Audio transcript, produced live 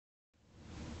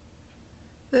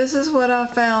This is what I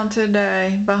found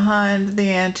today behind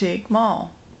the antique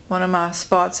mall. One of my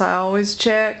spots I always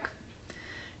check.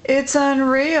 It's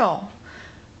unreal.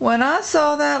 When I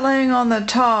saw that laying on the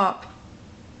top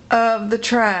of the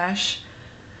trash,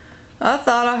 I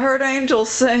thought I heard angels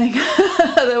sing.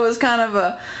 There was kind of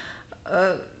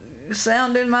a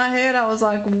sound in my head. I was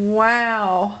like,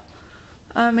 wow.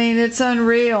 I mean, it's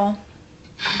unreal.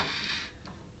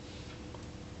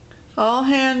 All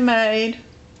handmade.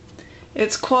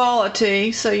 It's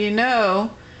quality, so you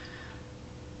know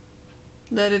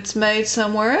that it's made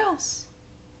somewhere else.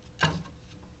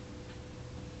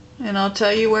 And I'll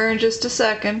tell you where in just a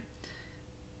second.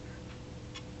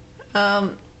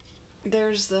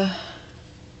 There's the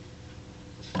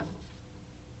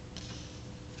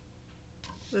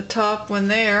top one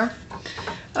there.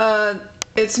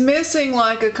 It's missing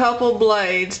like a couple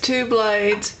blades, 2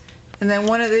 blades, and then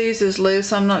one of these is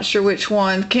loose. I'm not sure which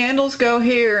one. Candles go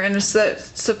here, and it's that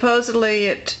supposedly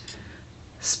it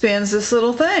spins this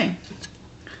little thing.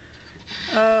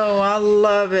 Oh, I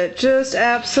love it. Just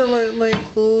absolutely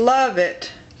love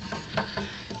it.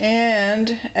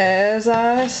 And as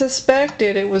I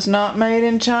suspected, it was not made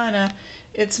in China.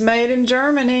 It's made in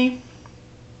Germany.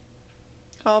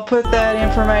 I'll put that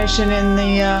information in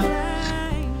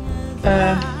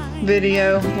the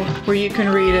video where you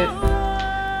can read it.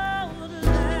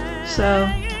 So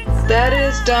that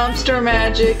is dumpster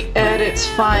magic at its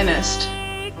finest.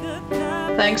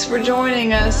 Thanks for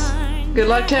joining us. Good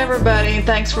luck to everybody, and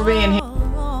thanks for being here.